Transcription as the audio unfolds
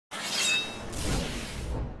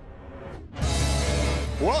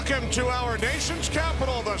Welcome to our nation's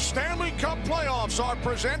capital. The Stanley Cup Playoffs are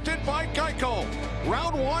presented by Geico.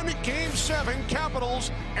 Round 1, Game 7,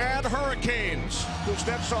 Capitals and Hurricanes.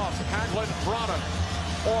 Kuznetsov, Hagelin, Vrana,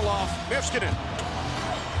 Orlov, Niskanen.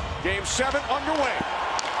 Game 7 underway.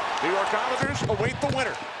 New York Islanders await the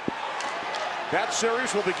winner. That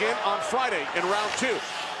series will begin on Friday in round 2.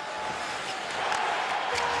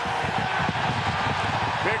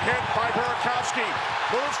 Big hit by Burakovsky.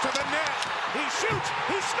 Moves to the net. He shoots.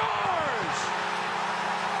 He scores!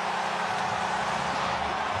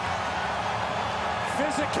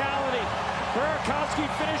 Physicality.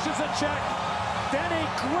 Burakovsky finishes a check. Then a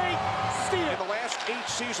great steal. In the last 8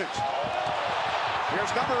 seasons.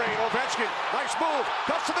 Here's number 8, Ovechkin. Nice move.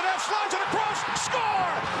 Cuts to the net. Slides it across.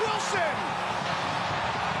 Score! Wilson!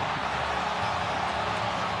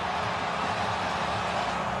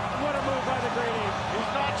 What a move by the great eight.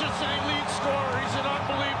 He's not just a lead scorer, he's an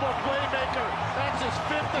unbelievable playmaker. That's his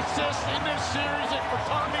 5th assist in this series, and for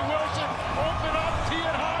Tommy Wilson, open up, tee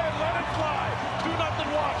it high, and let it fly.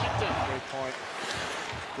 2-0 Washington. Great point.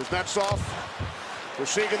 Kuznetsov for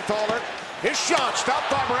Siegenthaler. His shot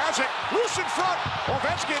stopped by Mrazek. Loose in front.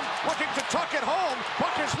 Ovechkin looking to tuck it home.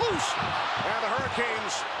 Puck is loose. And the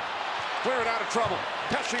Hurricanes clear it out of trouble.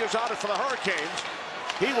 Pesce is out for the Hurricanes.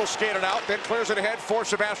 He will skate it out, then clears it ahead for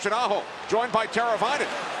Sebastian Aho. Joined by Teravainen.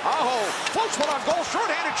 Aho floats one on goal.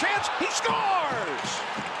 Short-handed chance. He scores!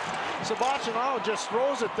 Sebastian Aho just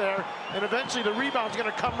throws it there, and eventually the rebound's going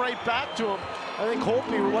to come right back to him. I think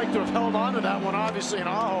Holtby would like to have held on to that one, obviously, and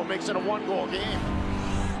Aho makes it a 1-goal game.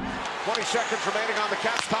 20 seconds remaining on the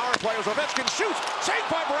Caps power play as Ovechkin shoots. Saved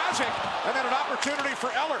by Mrazek. And then an opportunity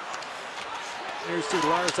for Eller. Here's to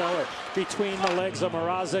Lars Eller between the legs of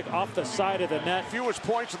Mrazek off the side of the net. Fewest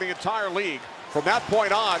points in the entire league. From that point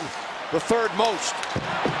on, the 3rd most.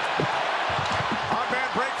 On-man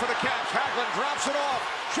break for the Caps. Hagelin drops it off.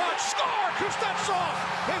 Shot, score! Kuznetsov,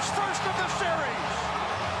 his first of the series.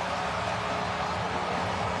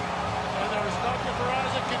 And there's nothing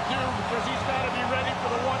Mrazek can do because he's got to be ready for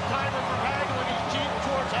the one-timer from Hagelin. He's cheating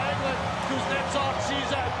towards Hagelin. Kuznetsov sees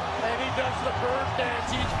that, and he does the bird dance.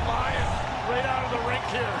 He's flying right out of the rink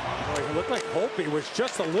here. Boy, it looked like Holtby was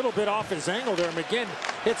just a little bit off his angle there. McGinn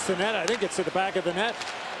hits the net. I think it's to the back of the net.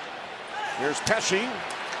 Here's Pesce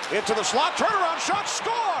into the slot. Turnaround shot.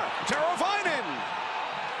 Score! Teravainen.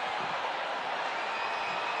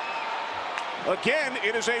 Again,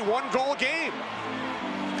 it is a 1-goal game.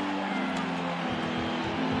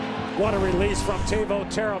 What a release from Teuvo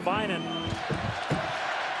Teravainen.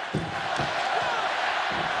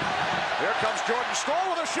 Here comes Jordan Staal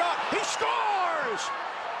with a shot. He scores!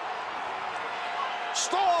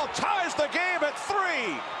 Staal ties the game at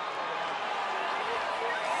 3.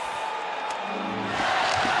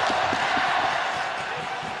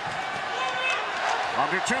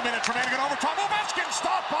 Under 2 minutes remaining in overtime. Ovechkin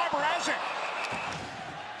stopped by Mrazek.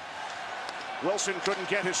 Wilson couldn't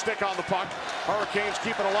get his stick on the puck. Hurricanes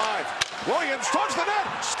keep it alive. Williams towards the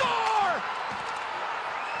net. Score!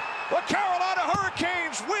 The Carolina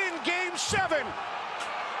Hurricanes win Game 7.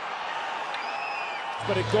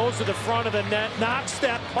 But it goes to the front of the net, knocks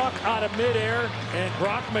that puck out of midair, and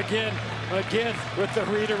Brock McGinn again with the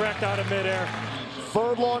redirect out of midair.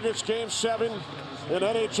 3rd longest Game 7 in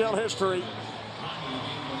NHL history.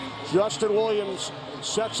 Justin Williams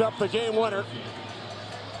sets up the game winner.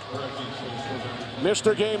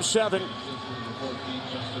 Mr. Game 7,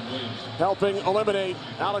 helping eliminate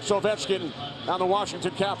Alex Ovechkin on the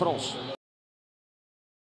Washington Capitals.